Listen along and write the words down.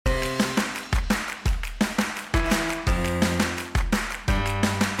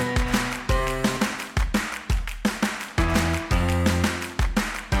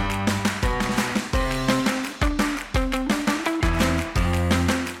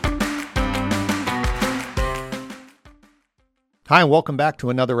Hi, and welcome back to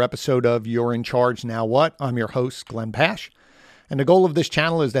another episode of You're in Charge Now What? I'm your host, Glenn Pash. And the goal of this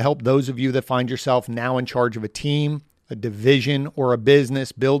channel is to help those of you that find yourself now in charge of a team, a division, or a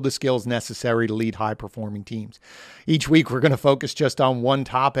business build the skills necessary to lead high-performing teams. Each week, we're going to focus just on one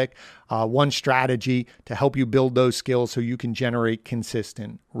topic, one strategy to help you build those skills so you can generate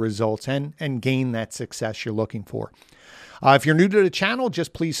consistent results and gain that success you're looking for. If you're new to the channel,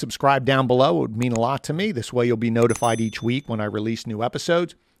 just please subscribe down below. It would mean a lot to me. This way you'll be notified each week when I release new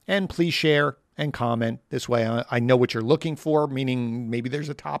episodes. And please share and comment. This way I know what you're looking for, meaning maybe there's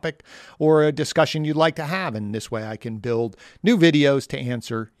a topic or a discussion you'd like to have. And this way I can build new videos to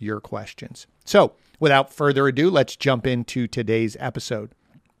answer your questions. So without further ado, let's jump into today's episode.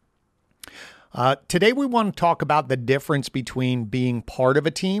 Today we want to talk about the difference between being part of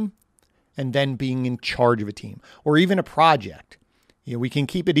a team and then being in charge of a team or even a project. You know, we can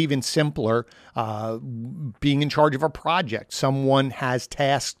keep it even simpler. Being in charge of a project, someone has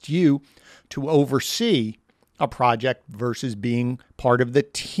tasked you to oversee a project versus being part of the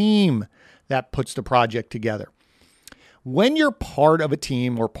team that puts the project together. When you're part of a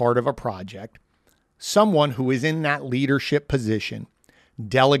team or part of a project, someone who is in that leadership position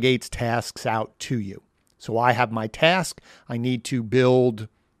delegates tasks out to you. So I have my task. I need to build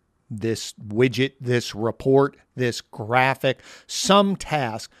this widget, this report, this graphic, some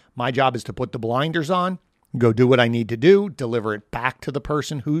task. My job is to put the blinders on, go do what I need to do, deliver it back to the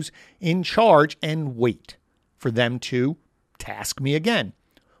person who's in charge, and wait for them to task me again.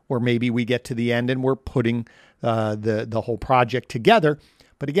 Or maybe we get to the end and we're putting the whole project together.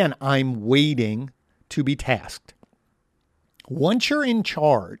 But again, I'm waiting to be tasked. Once you're in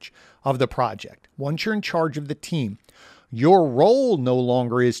charge of the project, once you're in charge of the team, your role no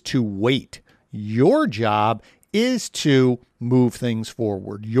longer is to wait. Your job is to move things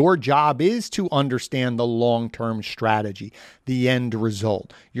forward. Your job is to understand the long-term strategy, the end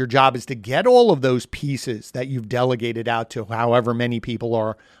result. Your job is to get all of those pieces that you've delegated out to however many people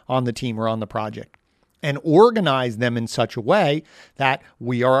are on the team or on the project and organize them in such a way that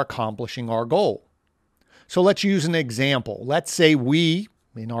we are accomplishing our goal. So let's use an example. Let's say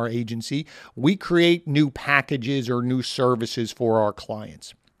in our agency, we create new packages or new services for our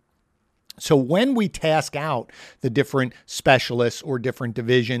clients. So when we task out the different specialists or different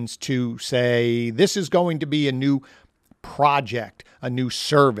divisions to say, this is going to be a new project, a new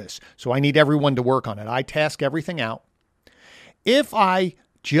service, so I need everyone to work on it. I task everything out. If I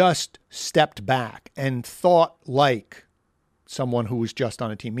just stepped back and thought like someone who was just on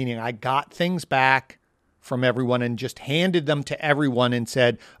a team, meaning I got things back from everyone and just handed them to everyone and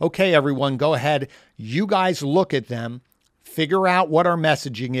said, okay, everyone, go ahead. You guys look at them, figure out what our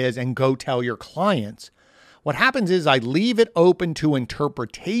messaging is, and go tell your clients. What happens is I leave it open to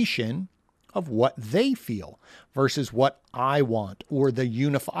interpretation of what they feel versus what I want or the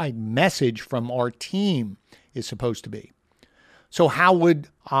unified message from our team is supposed to be. So how would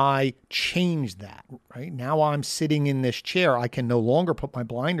I change that, right? Now I'm sitting in this chair. I can no longer put my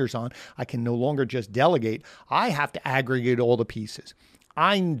blinders on. I can no longer just delegate. I have to aggregate all the pieces.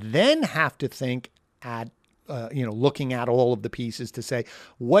 I then have to think looking at all of the pieces to say,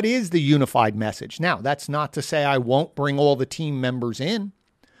 what is the unified message? Now, that's not to say I won't bring all the team members in,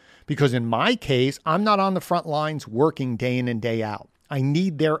 because in my case, I'm not on the front lines working day in and day out. I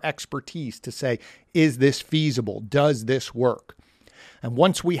need their expertise to say, is this feasible? Does this work? And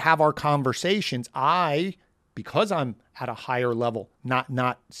once we have our conversations, because I'm at a higher level,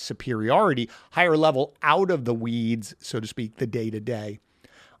 not superiority, higher level out of the weeds, so to speak, the day-to-day,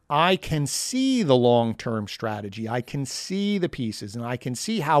 I can see the long-term strategy. I can see the pieces, and I can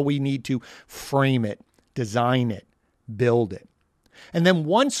see how we need to frame it, design it, build it. And then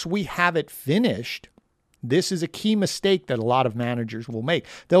once we have it finished, this is a key mistake that a lot of managers will make.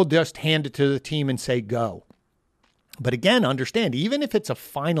 They'll just hand it to the team and say, go. But again, understand, even if it's a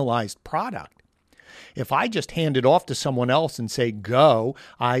finalized product, if I just hand it off to someone else and say, go,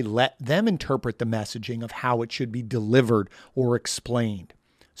 I let them interpret the messaging of how it should be delivered or explained.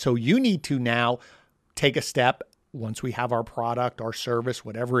 So you need to now take a step once we have our product, our service,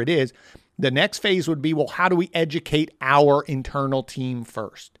 whatever it is. The next phase would be, well, how do we educate our internal team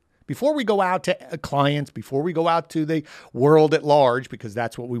first? Before we go out to clients, before we go out to the world at large, because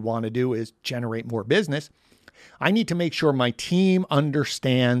that's what we want to do is generate more business, I need to make sure my team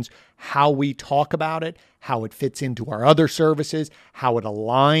understands how we talk about it, how it fits into our other services, how it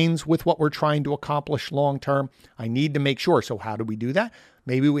aligns with what we're trying to accomplish long term. I need to make sure. So how do we do that?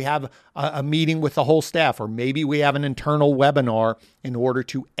 Maybe we have a meeting with the whole staff, or maybe we have an internal webinar in order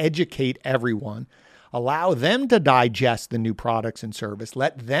to educate everyone, allow them to digest the new products and service,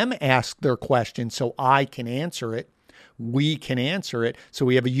 let them ask their questions so I can answer it. we can answer it so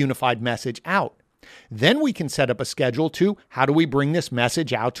we have a unified message out. Then we can set up a schedule to how do we bring this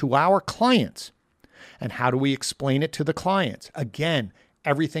message out to our clients? And how do we explain it to the clients? Again,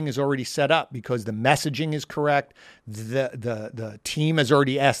 everything is already set up because the messaging is correct. The team has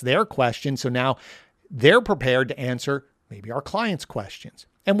already asked their questions. So now they're prepared to answer maybe our clients' questions.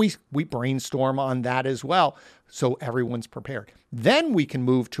 And we brainstorm on that as well. So everyone's prepared. Then we can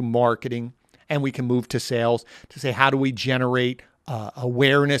move to marketing and we can move to sales to say, how do we generate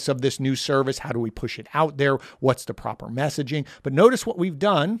awareness of this new service? How do we push it out there? What's the proper messaging? But notice what we've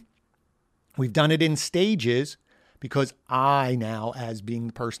done. We've done it in stages because I now, as being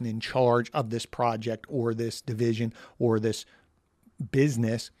the person in charge of this project or this division or this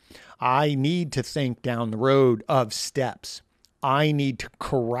business, I need to think down the road of steps. I need to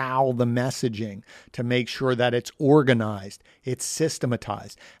corral the messaging to make sure that it's organized, it's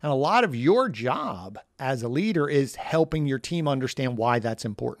systematized. And a lot of your job as a leader is helping your team understand why that's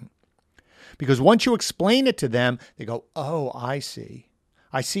important. Because once you explain it to them, they go, oh, I see.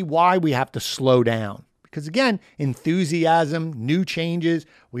 I see why we have to slow down. Because again, enthusiasm, new changes,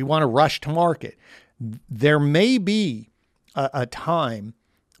 we want to rush to market. There may be a time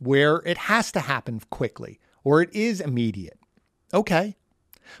where it has to happen quickly or it is immediate. Okay.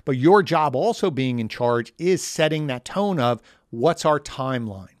 But your job also being in charge is setting that tone of what's our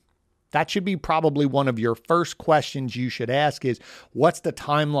timeline. That should be probably one of your first questions you should ask is, what's the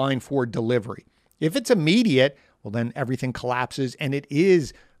timeline for delivery? If it's immediate, well, then everything collapses and it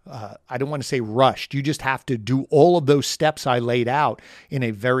is, I don't want to say rushed. You just have to do all of those steps I laid out in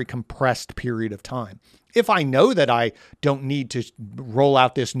a very compressed period of time. If I know that I don't need to roll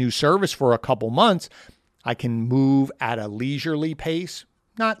out this new service for a couple months, I can move at a leisurely pace,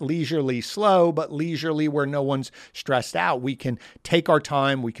 not leisurely slow, but leisurely where no one's stressed out. We can take our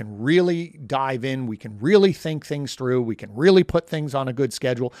time. We can really dive in. We can really think things through. We can really put things on a good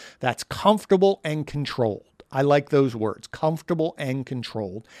schedule that's comfortable and controlled. I like those words, comfortable and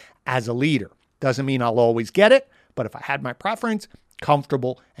controlled as a leader. Doesn't mean I'll always get it, but if I had my preference,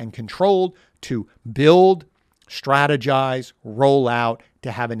 comfortable and controlled to build, strategize, roll out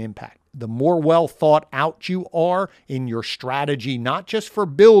to have an impact. The more well thought out you are in your strategy, not just for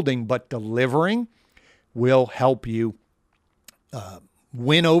building, but delivering, will help you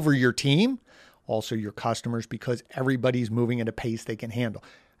win over your team, also your customers, because everybody's moving at a pace they can handle.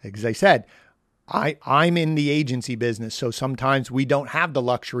 As I said, I'm in the agency business, so sometimes we don't have the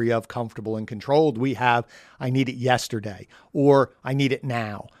luxury of comfortable and controlled. We have, I need it yesterday, or I need it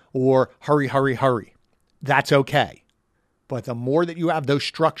now, or hurry, hurry, hurry. That's okay. But the more that you have those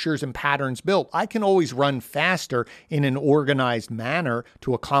structures and patterns built, I can always run faster in an organized manner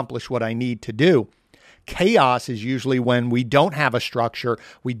to accomplish what I need to do. Chaos is usually when we don't have a structure,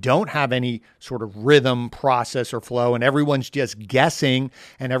 we don't have any sort of rhythm, process, or flow, and everyone's just guessing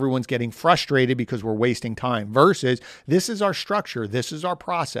and everyone's getting frustrated because we're wasting time. Versus, this is our structure, this is our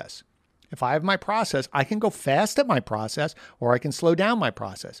process. If I have my process, I can go fast at my process or I can slow down my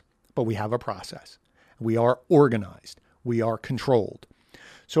process. But we have a process. We are organized. We are controlled.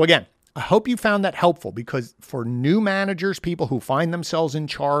 So again, I hope you found that helpful because for new managers, people who find themselves in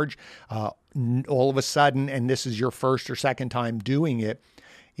charge all of a sudden, and this is your first or second time doing it,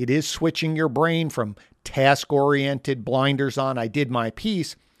 it is switching your brain from task-oriented blinders on, I did my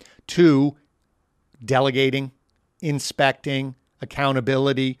piece, to delegating, inspecting,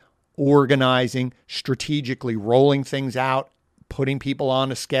 accountability, organizing, strategically rolling things out, putting people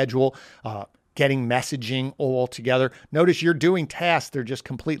on a schedule, getting messaging all together. Notice you're doing tasks. They're just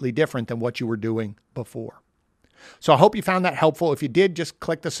completely different than what you were doing before. So I hope you found that helpful. If you did, just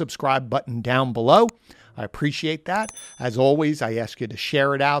click the subscribe button down below. I appreciate that. As always, I ask you to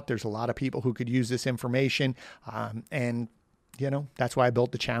share it out. There's a lot of people who could use this information. And that's why I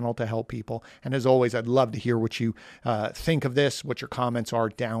built the channel, to help people. And as always, I'd love to hear what you think of this, what your comments are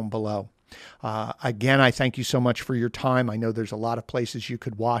down below. Again, I thank you so much for your time. I know there's a lot of places you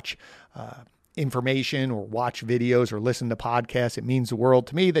could watch information or watch videos or listen to podcasts. It means the world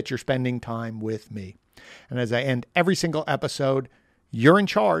to me that you're spending time with me. And as I end every single episode, you're in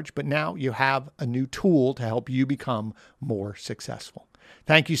charge, but now you have a new tool to help you become more successful.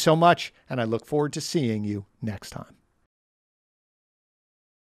 Thank you so much, and I look forward to seeing you next time.